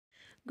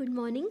Good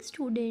morning,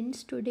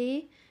 students.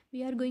 Today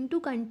we are going to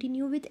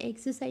continue with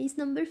exercise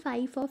number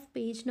 5 of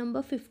page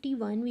number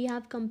 51. We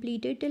have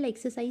completed till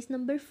exercise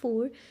number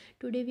 4.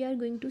 Today we are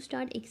going to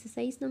start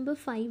exercise number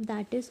 5,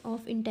 that is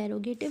of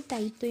interrogative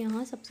type. तो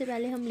यहाँ सबसे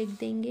पहले हम लिख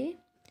देंगे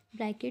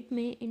bracket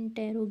में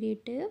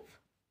interrogative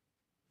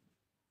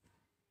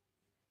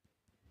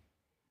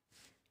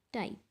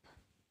type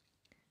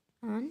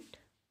and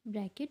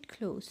bracket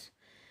close.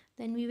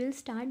 Then we will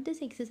start this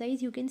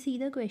exercise. You can see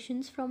the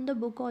questions from the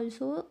book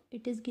also.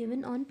 It is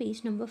given on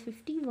page number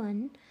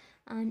 51,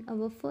 and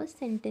our first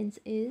sentence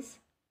is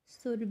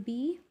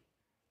Surbhi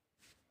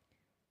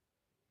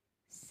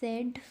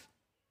said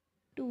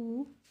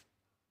to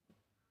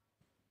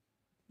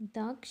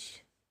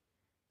Daksh,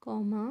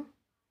 comma,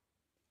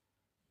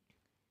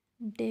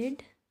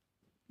 did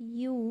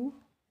you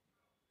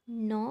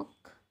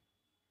knock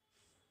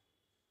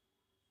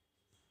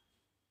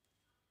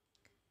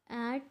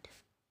at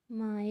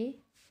my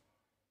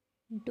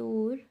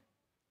door,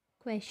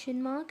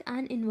 question mark,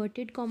 and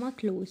inverted comma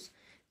close.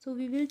 So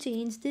we will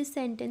change this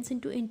sentence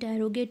into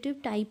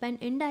interrogative type and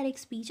indirect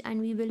speech, and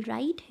we will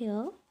write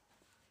here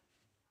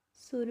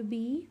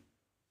Surbhi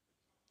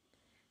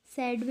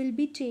said will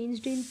be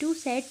changed into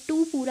said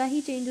to, पूरा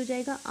ही change हो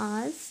जाएगा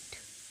asked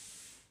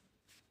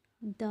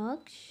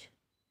Daksh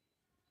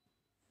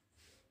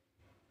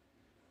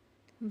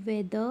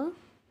whether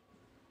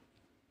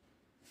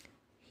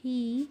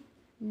he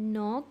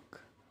knock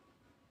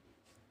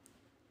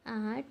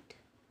at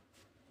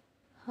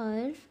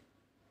her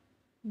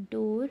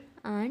door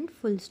and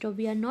full stop.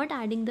 We are not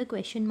adding the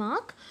question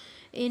mark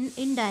in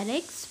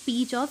indirect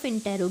speech of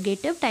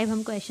interrogative type.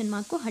 हम question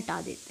mark को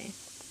हटा देते हैं.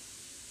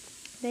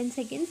 Then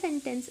second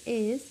sentence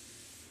is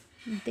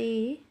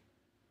they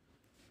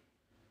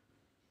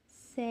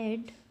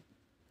said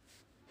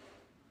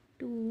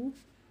to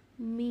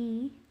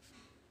me,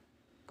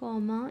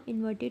 comma,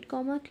 inverted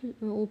comma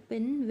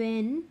open,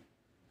 when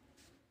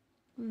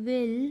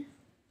will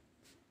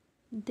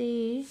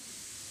they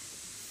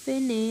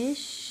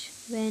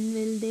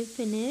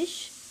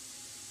finish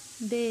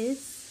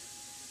this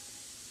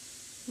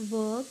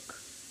work,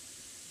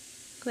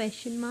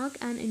 question mark,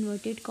 and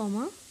inverted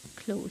comma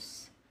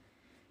close.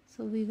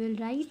 So we will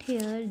write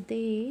here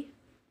they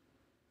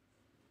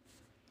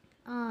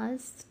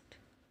asked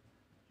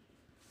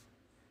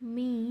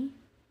me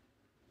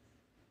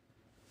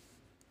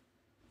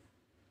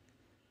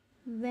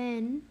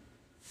when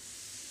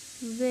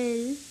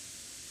will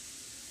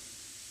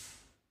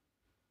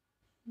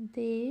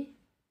they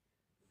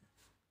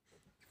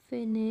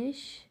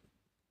finish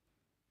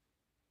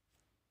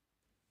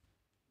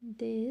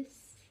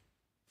this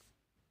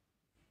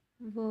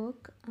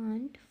work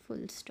and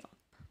full stop.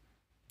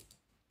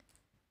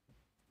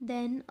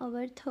 Then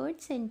our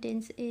third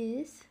sentence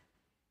is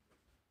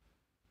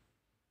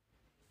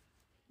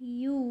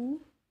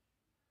you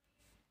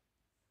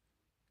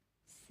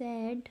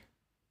said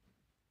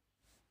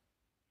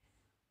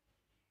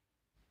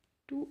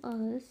to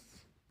us,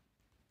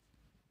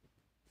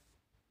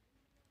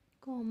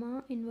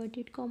 comma,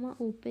 inverted comma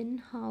open,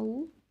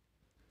 how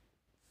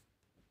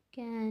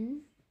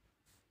can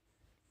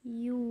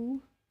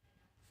you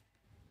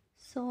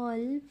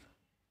solve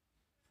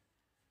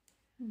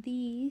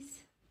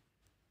these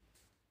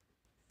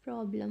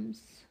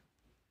problems,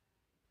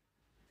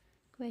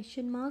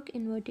 question mark,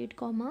 inverted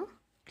comma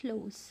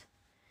close.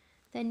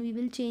 Then we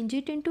will change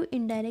it into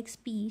indirect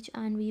speech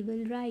and we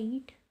will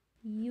write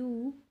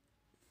you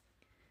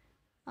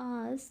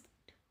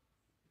asked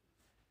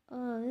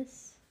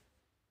us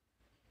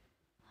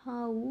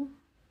how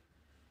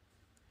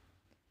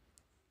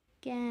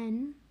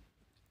can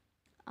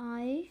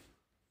I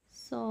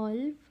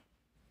solve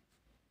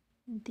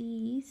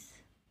these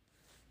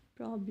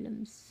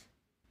problems,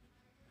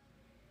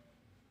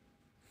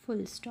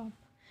 full stop.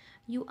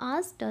 You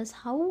asked us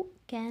how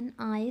can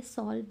I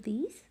solve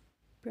these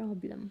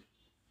problem.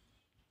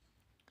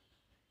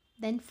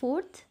 Then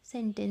fourth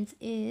sentence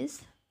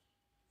is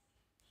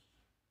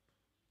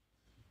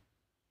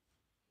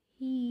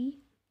he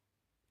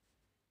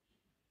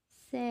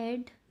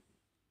said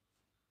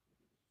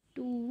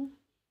to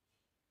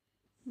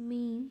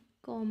me,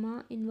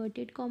 comma,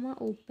 inverted comma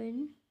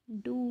open,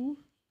 do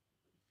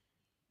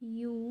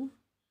you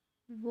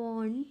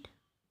want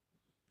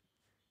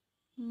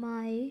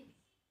my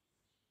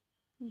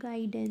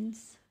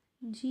guidance,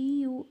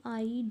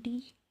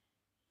 GUIDANCE,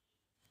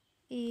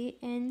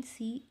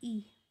 GUIDANCE,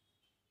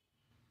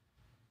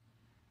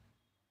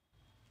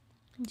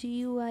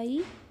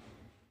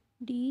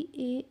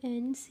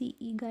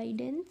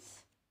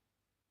 guidance.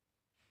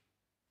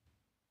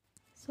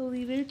 So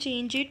we will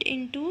change it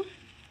into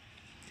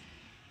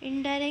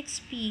indirect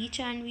speech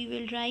and we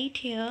will write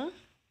here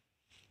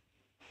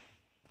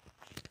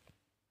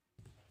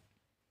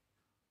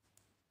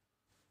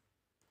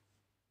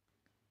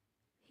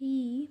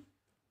he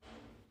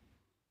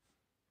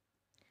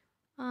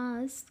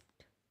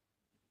asked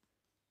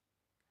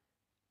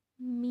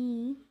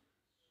me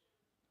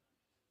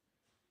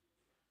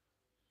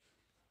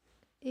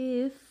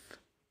if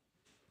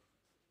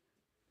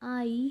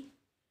I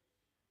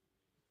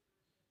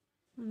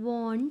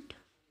want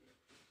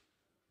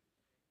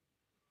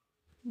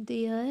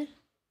their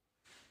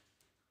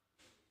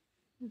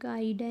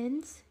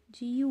guidance,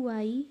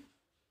 GUIDANCE,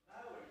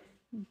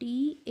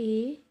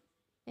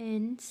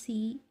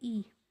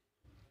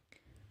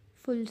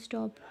 full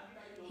stop.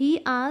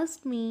 He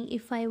asked me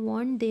if I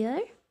want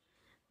their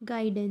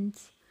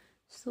guidance.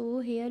 So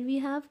here we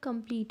have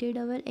completed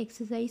our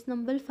exercise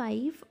number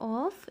 5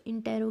 of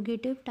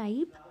interrogative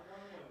type,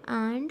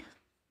 and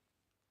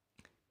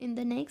in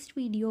the next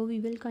video we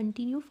will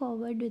continue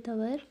forward with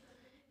our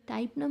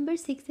type number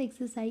 6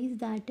 exercise,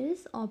 that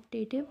is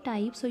optative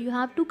type. So you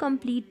have to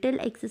complete till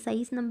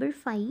exercise number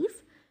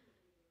 5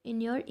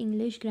 in your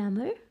English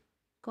grammar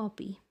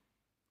copy.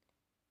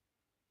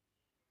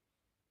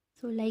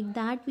 So like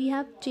that we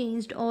have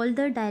changed all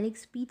the direct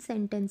speech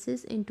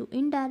sentences into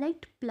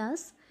indirect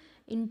plus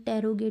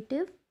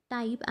interrogative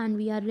type, and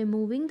we are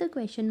removing the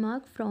question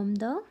mark from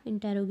the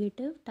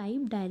interrogative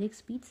type direct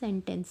speech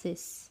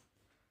sentences.